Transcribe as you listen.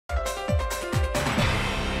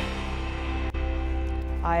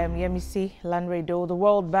I am Yemisi Lanredo. The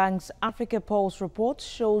World Bank's Africa Pulse report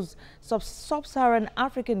shows sub-Saharan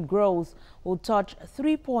African growth will touch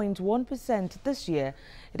 3.1% this year.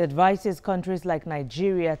 It advises countries like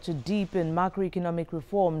Nigeria to deepen macroeconomic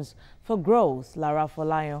reforms for growth. Lara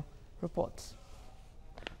Folayo reports.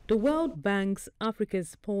 The World Bank's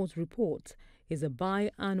Africa's Pulse report is a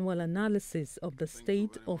biannual analysis of the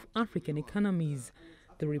state of African economies.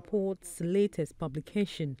 The report's latest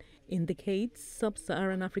publication indicates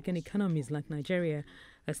sub-Saharan African economies like Nigeria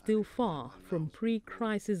are still far from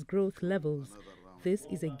pre-crisis growth levels. This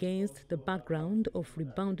is against the background of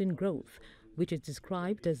rebounding growth, which is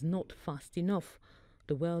described as not fast enough.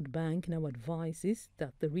 The World Bank now advises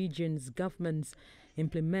that the region's governments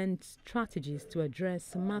implement strategies to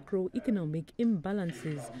address macroeconomic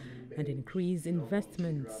imbalances and increase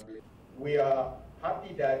investments. We are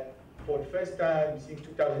happy that for the first time since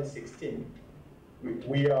 2016,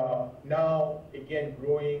 we are now again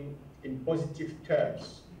growing in positive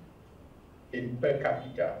terms in per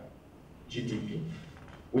capita GDP,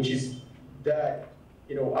 which is that,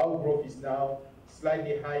 our growth is now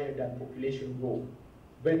slightly higher than population growth.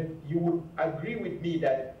 But you would agree with me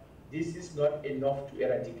that this is not enough to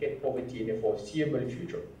eradicate poverty in the foreseeable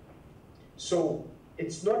future. So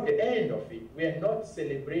it's not the end of it. We are not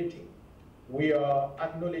celebrating. We are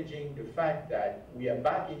acknowledging the fact that we are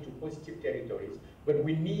back into positive territories, but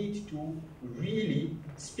we need to really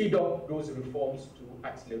speed up those reforms to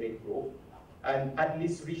accelerate growth and at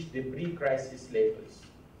least reach the pre-crisis levels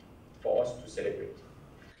for us to celebrate.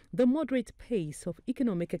 The moderate pace of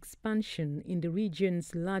economic expansion in the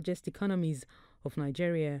region's largest economies of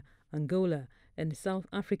Nigeria, Angola, and South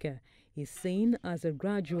Africa is seen as a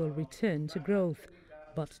gradual return to growth.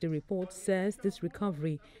 But the report says this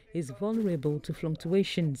recovery is vulnerable to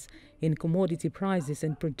fluctuations in commodity prices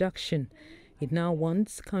and production. It now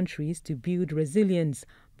wants countries to build resilience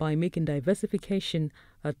by making diversification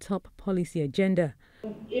a top policy agenda.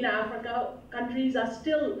 In Africa, countries are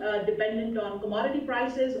still dependent on commodity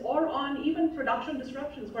prices or on even production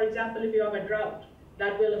disruptions. For example, if you have a drought,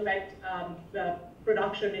 that will affect the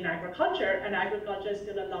production in agriculture, and agriculture is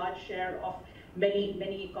still a large share of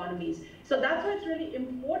many economies. So that's why it's really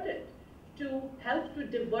important to help to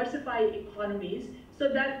diversify economies so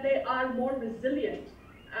that they are more resilient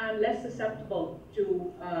and less susceptible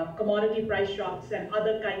to commodity price shocks and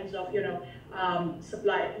other kinds of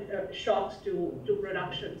supply shocks to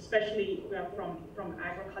production, especially from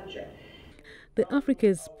agriculture. The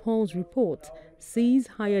Africa's Pulse report sees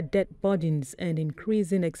higher debt burdens and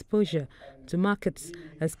increasing exposure to markets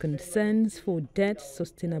as concerns for debt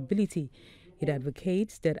sustainability. It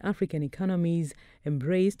advocates that African economies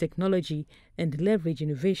embrace technology and leverage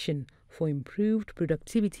innovation for improved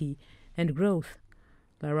productivity and growth.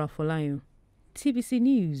 Lara Folayo, TVC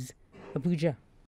News, Abuja.